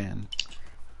possibly can?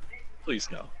 Please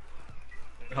no.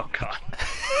 Oh god.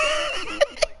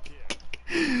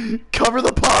 Cover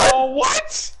the punt! Oh,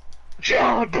 what?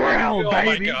 John Brown, Oh my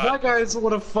baby. God. That guys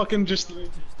would have fucking just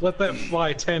let that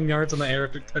fly 10 yards in the air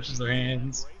if it touches their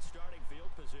hands.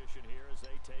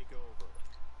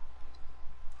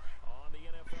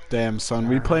 Damn, son,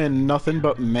 we playing nothing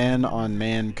but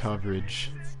man-on-man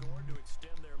coverage.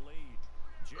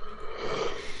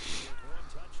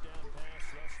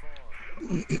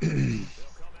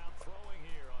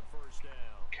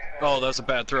 Oh, that was a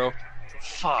bad throw.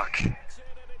 Fuck.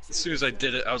 As soon as I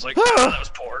did it, I was like, oh, that was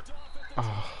poor.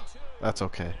 Oh, that's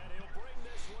okay.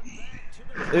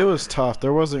 It was tough.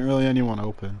 There wasn't really anyone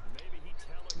open.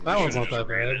 That one's not that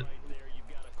bad.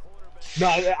 No,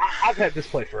 I've had this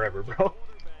play forever, bro.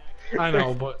 I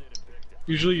know, but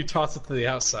usually you toss it to the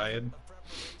outside.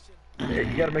 Yeah,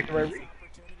 you gotta make the right read.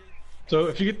 So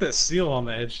if you get that seal on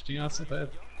the edge, do you not see that?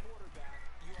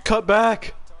 Cut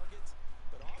back.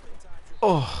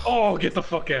 Oh. Oh, get the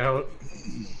fuck out.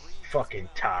 Fucking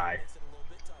tie.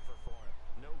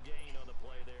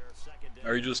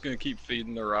 Are you just gonna keep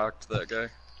feeding the rock to that guy?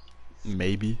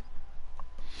 Maybe.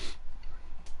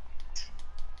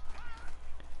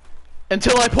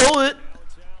 Until I pull it.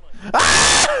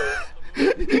 Ah!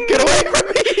 Get away from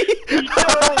me!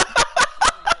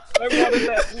 I wanted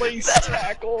that lace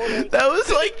tackle. That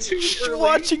was like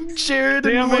watching Jared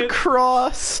in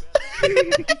lacrosse.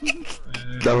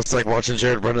 That was like watching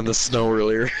Jared run in the snow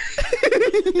earlier.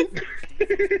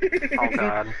 Oh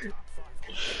god.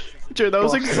 Jared, that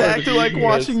was exactly like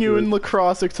watching you in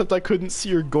lacrosse, except I couldn't see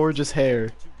your gorgeous hair.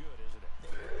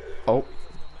 Oh.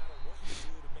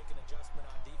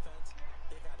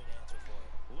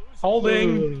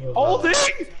 Holding! Holding!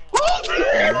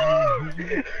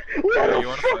 Holding! What a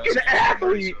fucking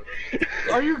athlete!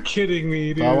 Are you kidding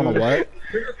me, dude? I wanna what?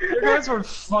 You guys were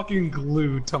fucking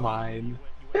glued to mine.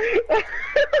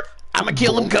 I'ma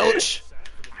kill him, coach!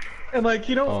 And like,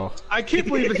 you know, I can't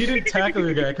believe that he didn't tackle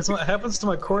your guy, because what happens to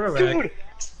my quarterback,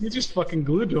 he just fucking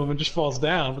glued to him and just falls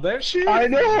down. But that shit... I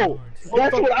know!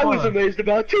 That's what I was amazed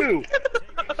about, too!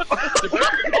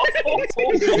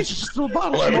 Just a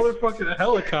motherfucking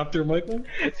helicopter, Michael.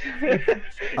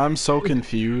 I'm so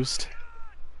confused.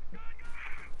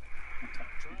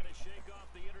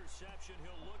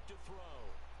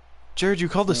 Jared, you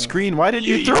called the screen. Why didn't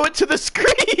you throw it to the screen?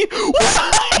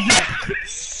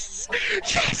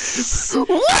 Yes!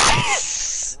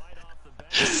 What?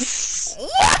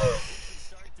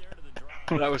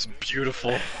 What? That was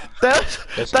beautiful.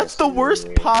 That's the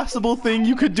worst possible thing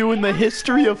you could do in the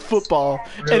history of football,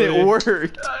 and it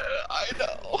worked. I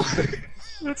know.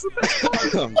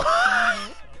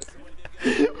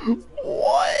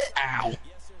 What? Ow.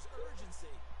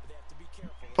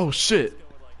 Oh shit.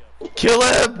 Kill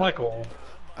him! Michael.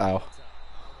 Ow.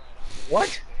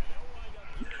 What?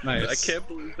 Nice. I can't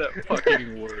believe that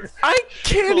fucking worked. I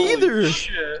can't Holy either!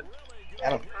 Shit.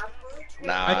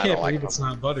 Nah, I can't like believe it's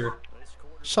not butter.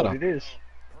 Shut up. It is.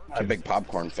 I'm a big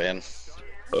popcorn fan.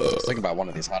 Just think about one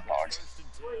of these hot dogs.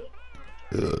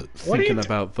 Thinking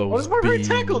about those What is my right beans.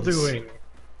 tackle doing?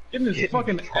 Getting his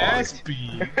fucking ass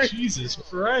beat. Jesus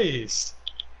Christ.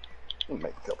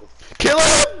 Kill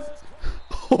him!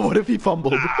 What if he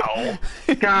fumbled? Ow.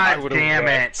 God damn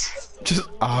it. Just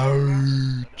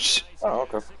ouch. Oh,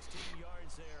 okay.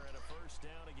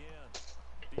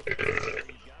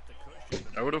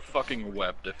 I would have fucking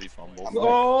wept if he fumbled.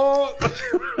 Oh!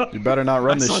 You better not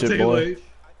run I this saw shit, boy. daylight.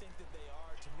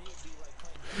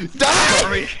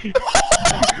 Die!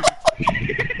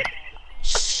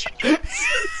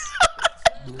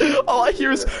 All I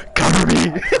hear is cover me,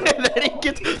 and then he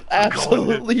gets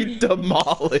absolutely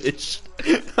demolished.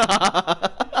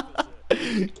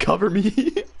 Cover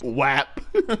me, whap.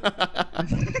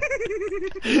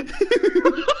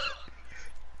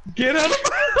 Get out of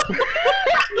my...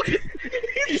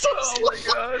 Oh my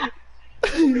god.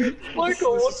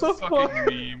 Michael, what the fuck?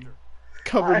 Meme.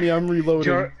 Cover me, I'm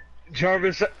reloading.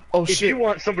 Jarvis, Oh, if shit. you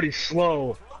want somebody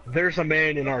slow, there's a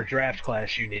man in our draft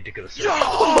class you need to go see.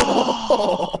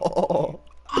 Oh.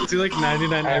 Is he like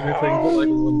 99 everything but like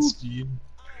 1 speed?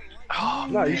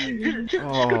 No, you should just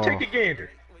go take a gander.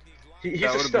 He's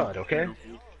a stud, okay?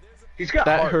 He's got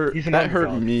That heart. hurt. He's an That hurt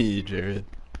underdog. me, Jared.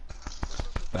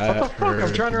 What the fuck?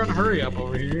 I'm trying to run hurry up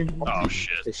over here. Oh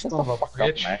shit. Shut Oh, the fuck up,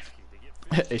 bitch. man.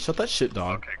 Hey, shut that shit,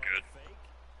 dog. Okay, good.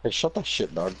 Hey, shut that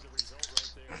shit, dog.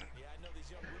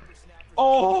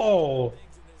 Oh!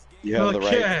 You have The the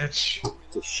right catch!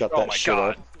 to shut Oh that my shit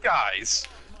god. up. Guys.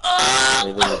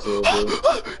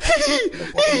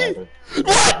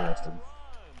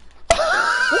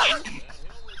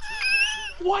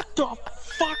 What the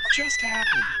fuck just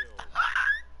happened?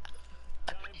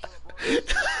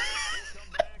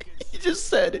 He just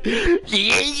said,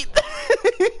 yeet!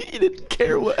 He didn't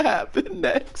care what happened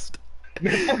next.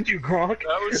 Man, fuck you, Gronk.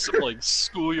 That was some like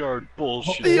schoolyard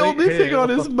bullshit. The only hey, thing what on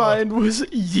the his fuck? mind was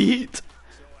yeet.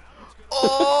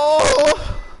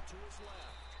 Oh!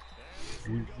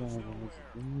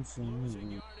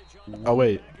 Oh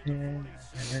wait.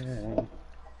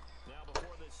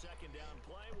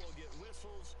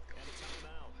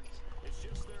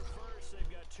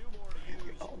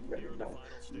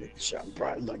 Shot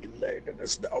bright looking leg in the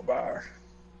snow bar.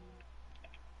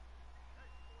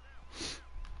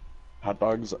 Hot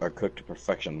dogs are cooked to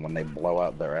perfection when they blow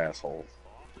out their assholes.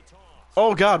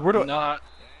 Oh God, where do? Not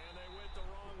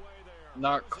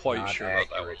quite sure about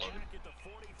that one.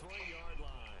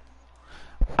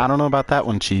 I don't know about that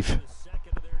one, Chief.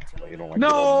 You don't like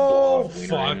No! the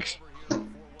Fuck.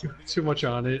 Too much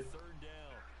on it.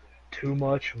 Too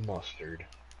much mustard.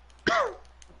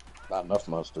 Not enough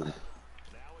mustard.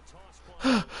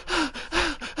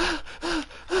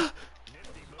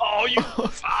 Oh, you!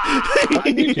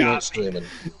 I knew you weren't streaming.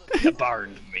 You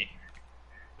burned me.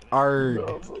 Arg.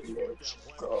 Let's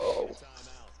go.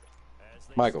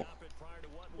 Michael.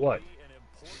 What?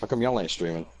 How come y'all ain't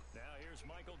streaming?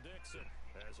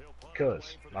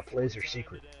 Because my plays are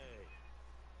secret.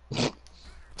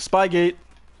 Spygate.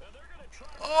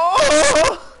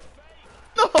 Oh!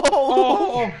 No!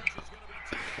 Oh!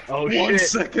 Oh 1 shit!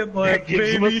 second That left, gives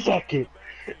him a baby. second.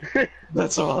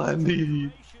 That's all I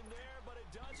need.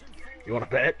 You want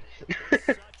to bet?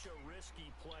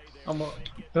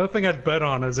 The other thing I'd bet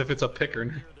on is if it's a picker.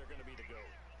 Unfortunate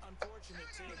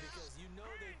too, because you know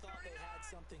they thought they had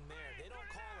something there. They don't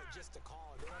call it just to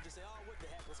call it. They don't just say, "Oh, what the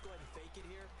heck? Let's go ahead and fake it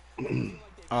here."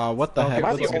 What the heck? Am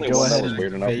I the Let's only go one that ahead was and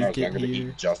weird enough that I was fake not it going to here.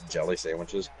 eat just jelly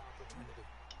sandwiches?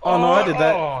 Oh no, I did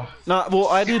that. Oh. No, well,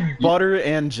 I did butter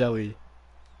and jelly.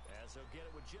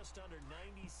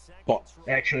 Well,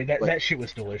 Actually, that shit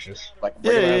was delicious. like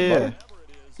Yeah, regular yeah, butter?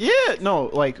 yeah. Yeah, no,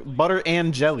 like butter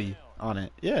and jelly on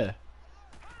it. Yeah.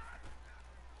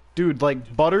 Dude,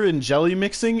 like butter and jelly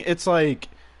mixing, it's like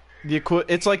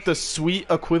it's like the sweet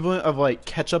equivalent of like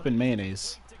ketchup and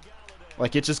mayonnaise.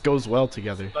 Like it just goes well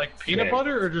together. Like peanut Yeah.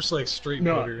 butter or just like straight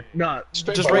butter? No,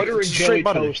 Straight Just butter right- and straight jelly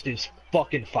butter. toast is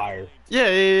fucking fire. Yeah,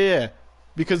 yeah, yeah, yeah.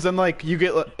 Because then like you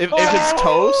get if it's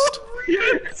toast,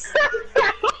 Yes!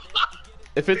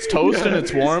 if it's toast and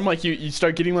it's warm, like you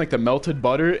start getting like the melted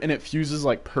butter and it fuses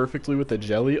like perfectly with the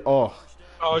jelly. Oh.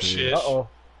 Oh Dude. shit. Uh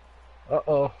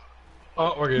oh.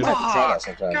 Oh, we're good. Might have to try that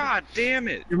sometime. God damn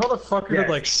it! Your motherfucker Yeah. did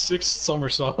like 6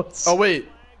 somersaults. Oh wait.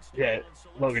 Yeah,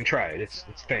 Logan, try it. It's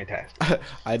fantastic.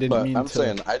 I didn't But mean I'm to.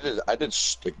 saying I did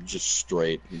just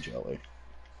straight jelly.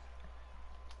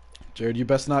 Jared, you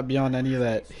best not be on any of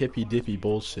that hippy dippy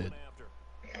bullshit.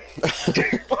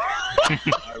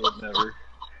 I would never.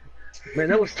 Man,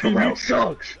 that was Terrell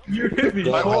sucks. You hit me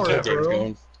That's hard, where it's bro.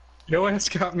 going. Yo ass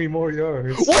got me more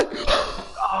yards. What?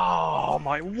 Oh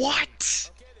my what?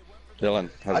 Dylan,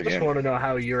 how's I it just going? want to know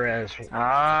how your ass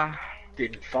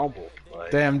didn't fumble.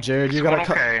 Like, Damn, Jared, you gotta.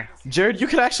 Okay. Jared, you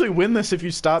could actually win this if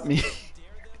you stop me.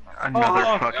 Another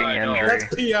Oh, fucking I know. injury.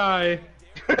 That's PI.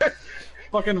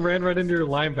 Fucking ran right into your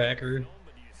linebacker.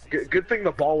 good thing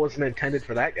the ball wasn't intended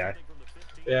for that guy.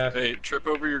 Yeah. Hey, trip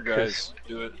over your guys.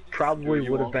 Do it. Probably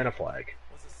You would have won't. been a flag.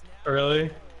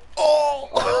 Really? Oh,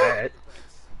 I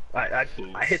bet.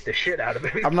 I hit the shit out of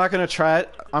it. I'm not gonna try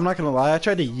it. I'm not gonna lie. I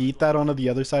tried to yeet that onto the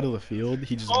other side of the field.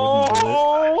 He just wouldn't do it.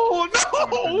 Oh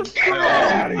no! Get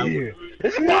out of here!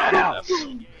 This is my house.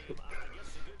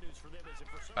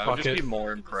 I Fuck would just it. be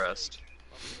more impressed.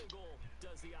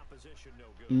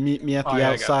 Meet me at the Oh, yeah,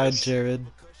 I got outside, this. Jared.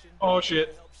 Oh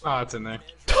shit. Ah, it's in there.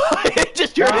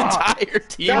 Just your Ah. entire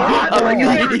team. God, you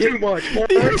heard too much.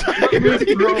 The Let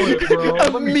me throw it, bro. Let me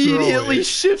throw immediately it.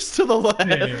 shifts to the left.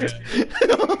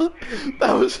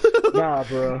 That was Nah,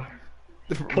 bro.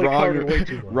 Play Carter way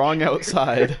too much. wrong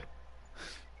outside.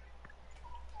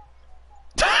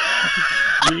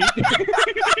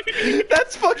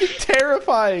 That's fucking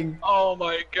terrifying. Oh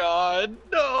my god,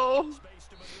 no!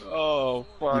 Oh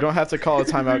fuck. You don't have to call a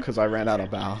timeout because I ran out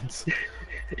of bounds.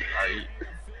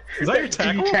 Is that your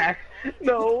tackle?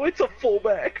 No, it's a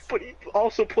fullback, but he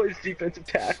also plays defensive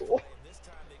tackle.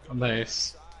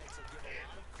 Nice.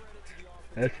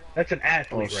 That's an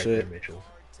athlete Oh, right shit. there, Mitchell.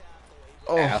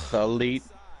 Oh, Athlete.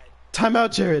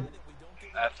 timeout, Jared.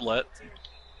 Athlet.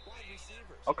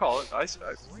 I'll call it. I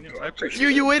appreciate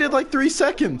it. You waited like 3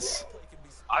 seconds.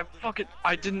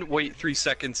 I didn't wait 3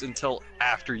 seconds until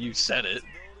after you said it.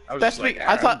 I was That's just like, me.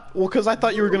 I thought, well, because I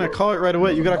thought you were gonna call it right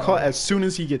away. You gotta call it as soon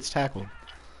as he gets tackled.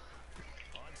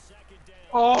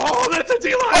 Oh, that's a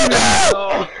D-line!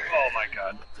 oh my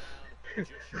god.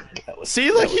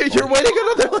 See, like you're waiting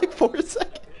another like 4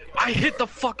 seconds. I hit the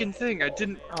fucking thing. I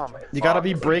didn't. Oh my. You gotta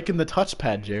be breaking the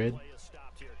touchpad, Jared.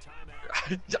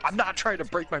 I'm not trying to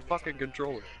break my fucking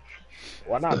controller.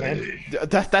 Why not, man?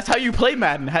 That's how you play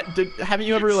Madden. Haven't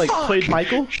you ever like played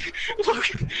Michael?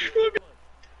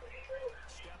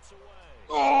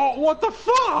 Oh, what the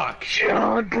fuck?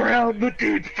 John Brown, the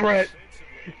deep threat.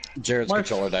 Jared's My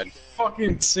controller died.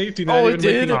 fucking safety Oh, not it even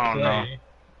making did? a Oh, no. play.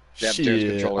 Yep, Jared's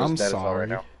Shit, controller's I'm dead as well sorry.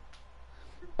 right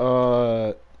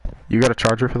now. You got a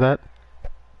charger for that?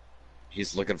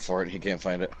 He's looking for it. He can't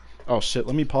find it. Oh shit,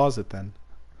 let me pause it then.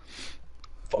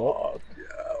 Fuck.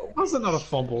 How's that not a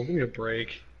fumble? Give me a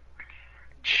break.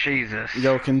 Jesus.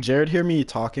 Yo, can Jared hear me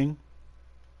talking?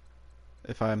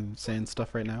 If I'm saying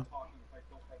stuff right now?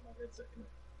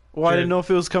 Well, I didn't know if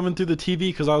it was coming through the TV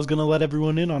because I was gonna let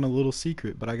everyone in on a little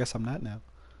secret, but I guess I'm not now.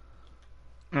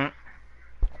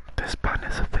 This button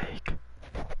is a fake.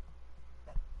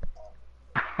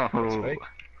 Oh. fake?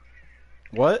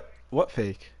 What? What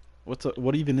fake?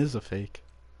 What even is a fake?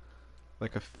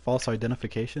 Like a false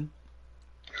identification?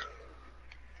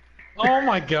 Oh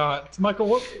my god.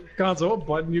 Michael, Gonzo, what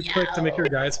button you click to make your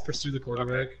guys pursue the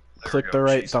quarterback? Click the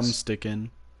right thumbstick in.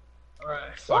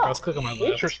 Alright, fuck, I was clicking my left.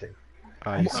 Interesting.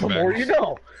 I The more you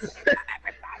know.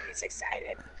 Everybody's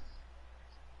excited.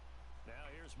 Now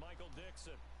here's Michael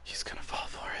Dixon He's gonna fall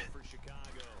for it. for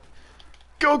Chicago.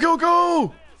 Go, go,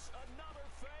 go!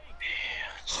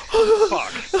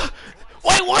 Fuck.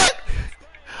 Wait, what?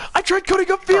 I tried cutting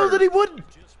upfield and he wouldn't.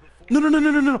 No, no, no, no,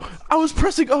 no, no. I was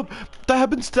pressing up. That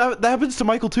happens to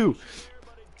Michael too.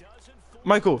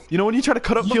 Michael, you know when you try to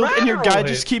cut upfield and your guy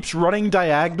just keeps running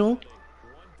diagonal?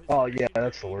 Oh yeah,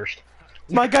 that's the worst.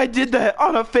 My guy did that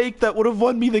on a fake that would have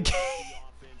won me the game.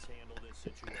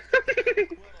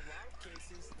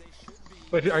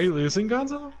 Wait, are you losing,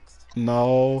 Gonzo?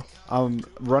 No, I'm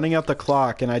running out the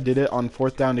clock and I did it on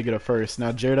 4th down to get a first.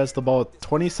 Now Jared has the ball with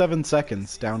 27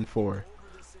 seconds, down 4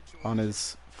 on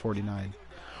his 49.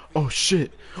 Oh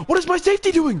shit! What is my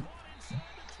safety doing?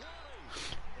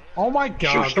 Oh my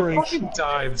god, the Shoestrings. fucking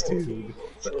dives, dude.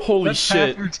 Holy That's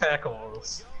shit! through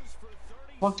tackles.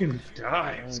 Fucking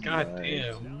dives,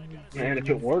 goddamn. And if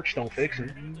it works, don't fix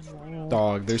it.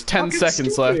 Dog, there's 10 Fucking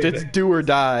seconds left. stupid. It's do or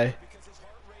die.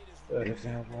 If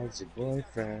I was your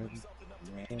boyfriend.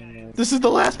 This is the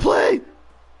last play.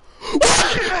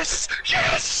 Yes!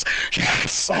 Yes!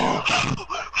 Yes! How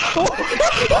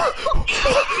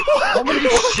many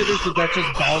shitters did that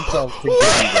just bounce off to give you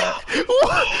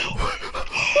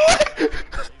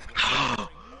that?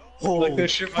 Like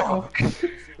this shit, Michael?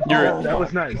 You're, That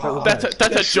was nice. That was that's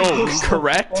nice. a joke,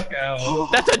 correct? Fuck out.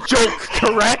 That's a joke,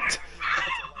 correct?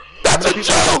 That's a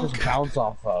joke. Just bounce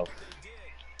off of.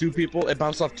 2 people? It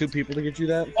bounced off 2 people to get you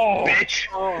that? Oh, Bitch.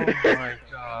 oh my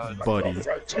god. Buddy.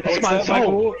 That's my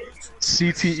zone.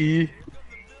 CTE.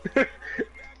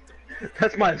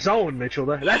 That's my zone, Mitchell.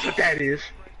 That's what that is.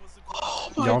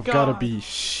 Y'all gotta be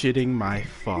shitting my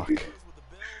fuck.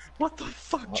 What the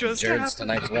fuck just Jared's happened?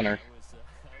 tonight's winner.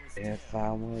 If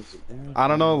I was your I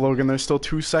don't know, Logan. There's still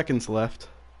 2 seconds left.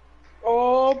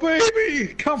 Oh,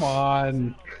 baby! Come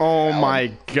on. Oh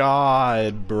my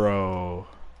god, bro.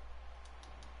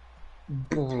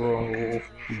 Bro.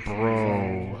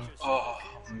 Bro. Oh,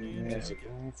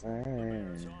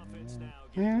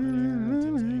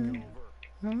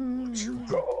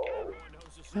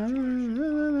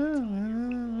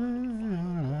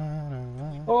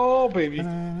 Oh, baby.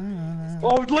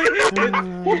 Oh, lady!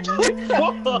 What the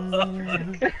fuck?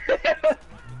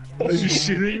 Are you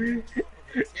shitting me?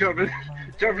 Jarvis,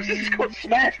 this is called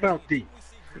Smash Mouth Deep.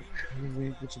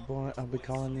 Wait, with your boy, I'll be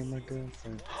calling you my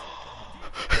girlfriend.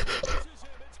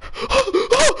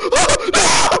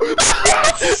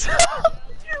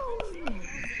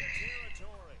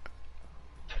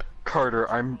 Carter,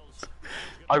 I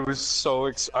was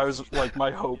like,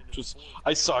 my hope just,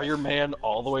 I saw your man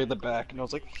all the way in the back, and I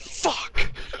was like,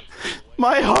 fuck!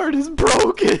 My heart is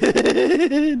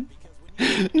broken.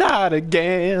 Not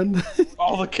again.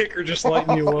 Oh, the kicker just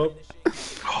lighting you up.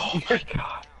 Oh my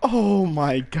god. Oh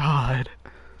my god.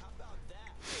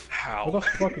 How? What the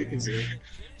fuck is it?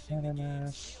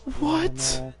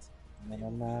 What?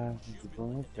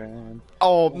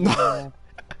 Oh no.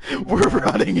 We're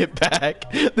running it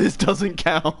back. This doesn't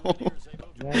count. Oh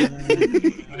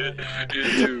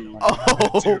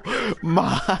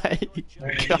my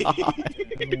god.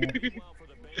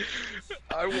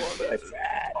 I want it.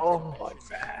 Oh my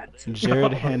god.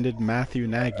 Jared handed Matthew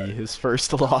Nagy his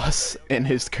first loss in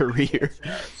his career.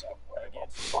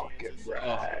 Oh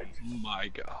my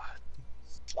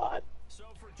god.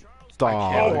 Dog.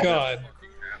 Oh god.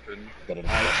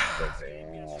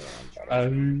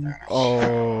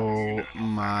 Oh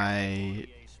my.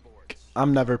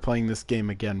 I'm never playing this game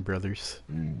again, brothers.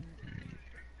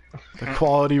 The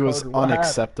quality was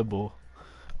unacceptable.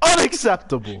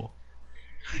 Unacceptable!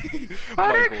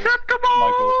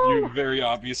 Michael, you very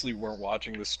obviously weren't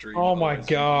watching the stream. Oh my otherwise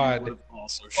you god. would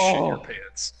also shit your Oh.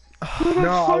 pants. No,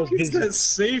 I was It's busy. that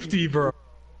safety, bro.